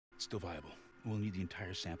It's still viable. We'll need the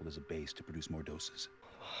entire sample as a base to produce more doses.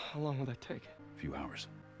 How long will that take? A few hours,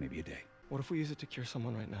 maybe a day. What if we use it to cure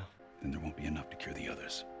someone right now? Then there won't be enough to cure the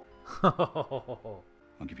others. I'll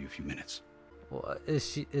I'll give you a few minutes. Well,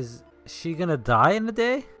 is she gonna die in a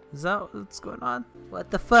day? Is that what's going on?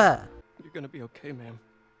 What the fuck? You're gonna be okay, ma'am.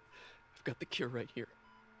 I've got the cure right here.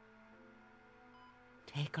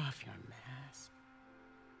 Take off your mask.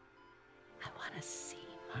 I want to see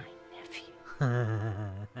my nephew.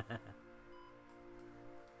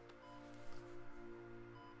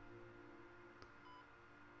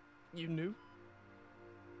 You knew?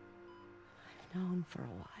 I've known for a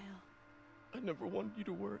while. I never wanted you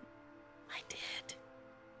to worry. I did.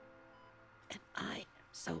 And I am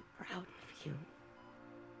so proud of you.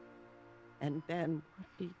 And Ben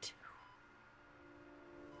would be too.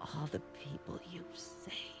 All the people you've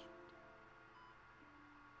saved.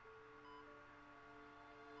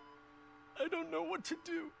 I don't know what to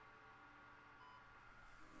do.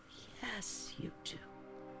 Yes, you do.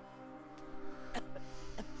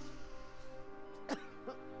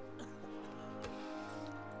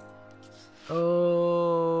 Oh.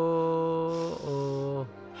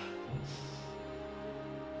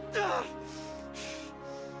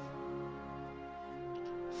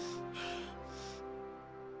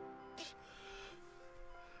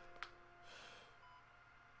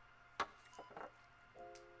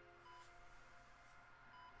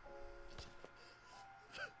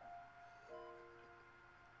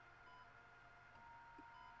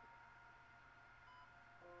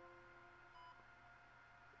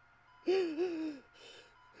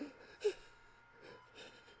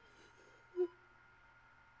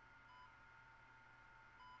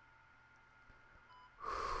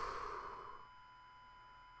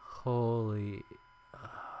 Holy.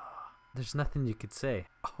 There's nothing you could say.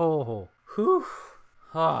 Oh. Whew.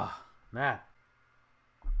 Ah, man.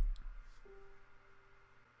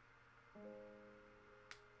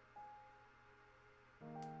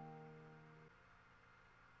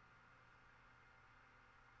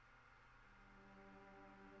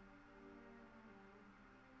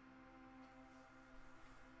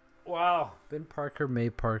 Wow. Ben Parker,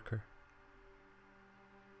 May Parker.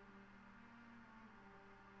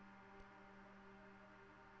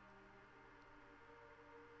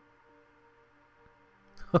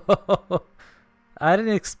 I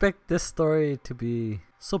didn't expect this story to be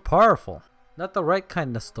so powerful. Not the right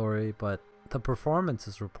kind of story, but the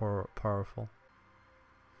performances were powerful.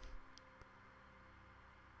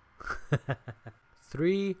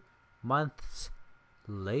 3 months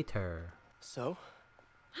later. So?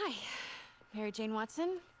 Hi, Mary Jane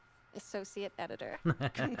Watson, Associate Editor.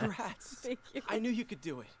 Congrats. Thank you. I knew you could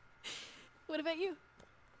do it. What about you?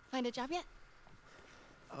 Find a job yet?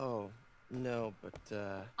 Oh, no, but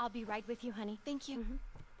I'll be right with you, honey. Thank you.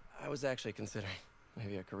 I was actually considering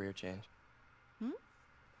maybe a career change. Hmm?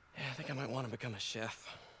 Yeah, I think I might want to become a chef.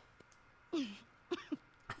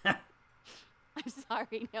 I'm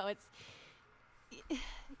sorry. No, it's...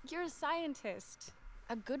 You're a scientist.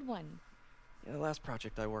 A good one. Yeah, the last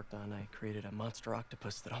project I worked on, I created a monster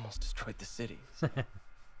octopus that almost destroyed the city. Yeah.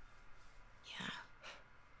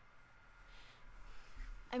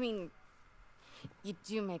 I mean, you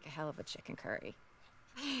do make a hell of a chicken curry.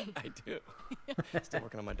 I do. Still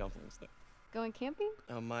working on my dumplings, though. Going camping?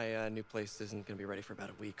 My new place isn't going to be ready for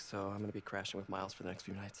about a week, so I'm going to be crashing with Miles for the next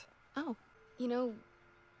few nights. Oh, you know,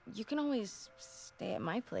 you can always stay at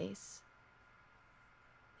my place.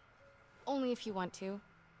 Only if you want to.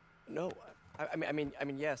 No, I mean,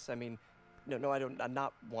 yes. I mean, no, I don't. I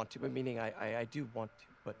not want to. But meaning, I do want to,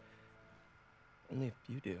 but only if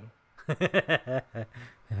you do.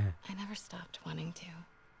 I never stopped wanting to.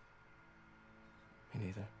 Me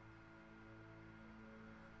neither.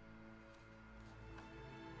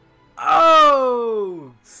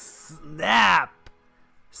 Oh, snap!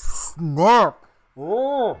 Snap!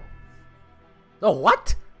 Oh! Oh,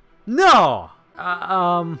 what? No!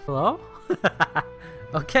 Hello?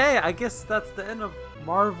 Okay, I guess that's the end of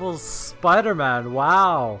Marvel's Spider-Man.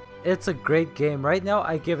 Wow. It's a great game. Right now,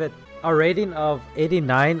 I give it a rating of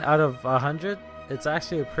 89 out of 100. It's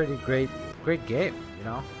actually a pretty great game, you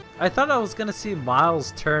know? I thought I was gonna see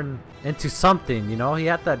Miles turn into something, you know? He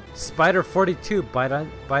had that Spider 42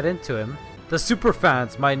 bite into him. The super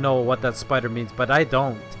fans might know what that spider means, but I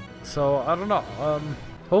don't. So, I don't know.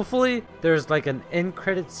 Hopefully, there's like an end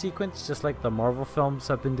credit sequence, just like the Marvel films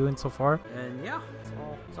have been doing so far. And yeah,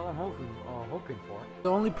 that's all I'm hoping. all hoping for. The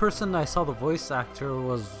only person I saw the voice actor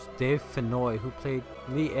was Dave Fennoy, who played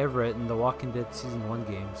Lee Everett in the Walking Dead Season 1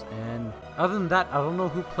 games. And other than that, I don't know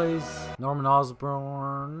who plays Norman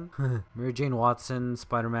Osborn, Mary Jane Watson,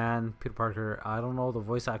 Spider-Man, Peter Parker. I don't know the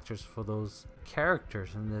voice actors for those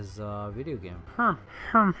characters in this video game.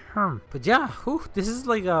 But yeah, this is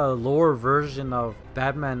like a lower version of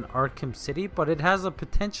Batman Arkham City, but it has a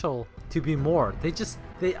potential to be more.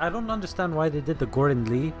 I don't understand why they did the Gordon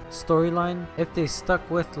Lee storyline. If they stuck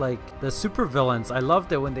with like the supervillains, I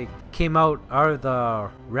loved it when they came out of the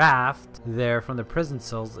raft there from the prison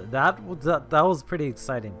cells. That was pretty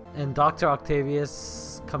exciting. And Dr.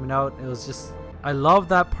 Octavius coming out, it was just, I love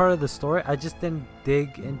that part of the story. I just didn't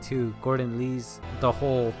dig into Gordon Lee's the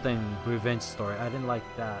whole thing revenge story. I didn't like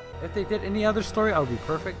that. If they did any other story, I would be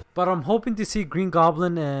perfect. But I'm hoping to see Green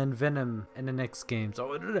Goblin and Venom in the next game.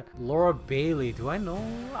 So Laura Bailey, do I know?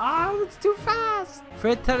 It's too fast.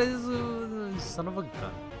 Fred is son of a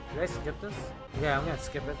gun. Did I skip this? Yeah, I'm gonna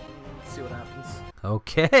skip it. Let's see what happens.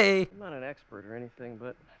 Okay. I'm not an expert or anything,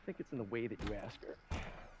 but I think it's in the way that you ask her.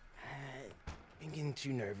 I'm getting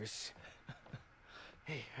too nervous.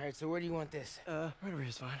 Hey, alright, so where do you want this? Right over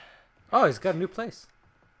here's fine. Oh, he's got a new place.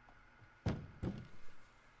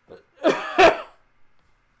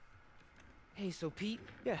 Hey, so Pete,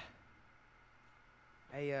 Yeah.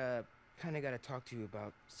 I kinda gotta talk to you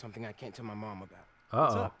about something I can't tell my mom about.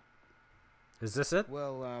 What's Uh-oh. up? Is this it?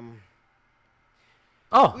 Well,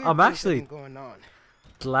 Oh, weird I'm things have actually been going on,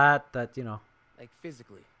 glad that, you know. like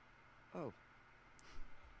physically. Oh.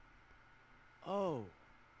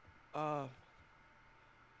 Oh.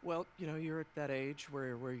 Well, you know, you're at that age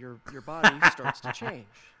where your body starts to change.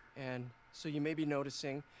 And so you may be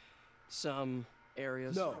noticing some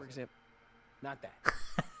areas, No. for example. Not that.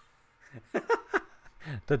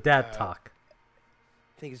 The dad talk.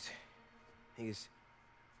 I think it's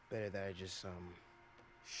better that I just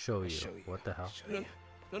Show you. show you. What the hell? Show No,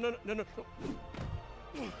 you. no.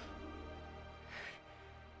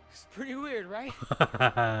 It's pretty weird, right?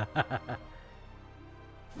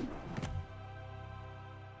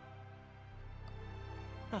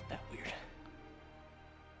 Not that weird.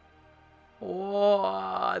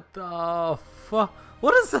 What the fuck?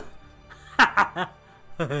 What is that?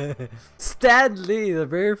 Stan Lee, the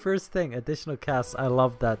very first thing, additional cast. I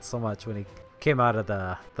loved that so much when he came out of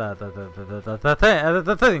the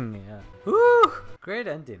thing. Yeah. Woo! Great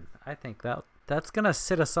ending. I think that's gonna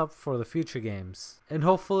set us up for the future games, and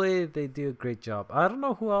hopefully they do a great job. I don't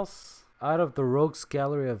know who else out of the rogues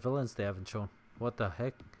gallery of villains they haven't shown. What the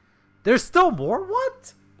heck? There's still more?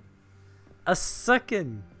 What? A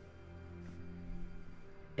second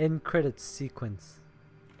end credits sequence.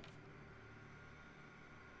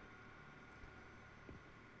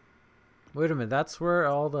 Wait a minute, that's where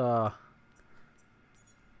all the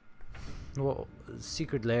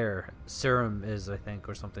secret lair serum is, I think,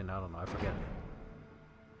 or something. I don't know, I forget.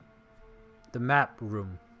 The map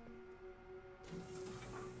room.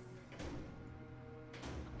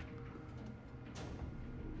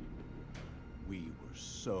 We were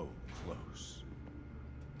so close.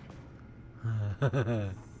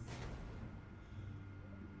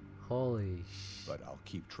 Holy sh... But I'll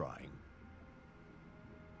keep trying.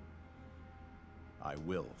 I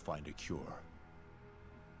will find a cure.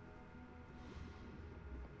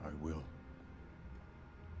 I will.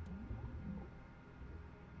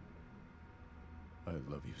 I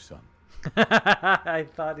love you, son. I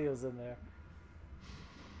thought he was in there.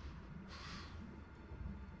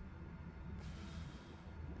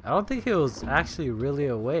 I don't think he was actually really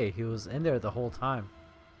away. He was in there the whole time.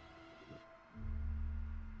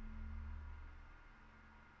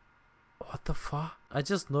 What the fuck? I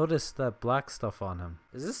just noticed that black stuff on him.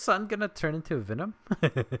 Is this son gonna turn into Venom?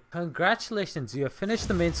 Congratulations, you have finished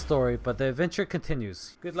the main story, but the adventure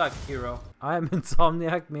continues. Good luck, hero. I'm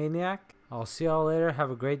Insomniac Maniac. I'll see y'all later. Have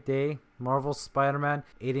a great day. Marvel Spider-Man,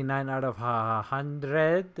 89 out of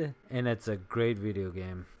 100. And it's a great video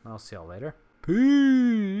game. I'll see y'all later.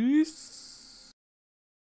 Peace.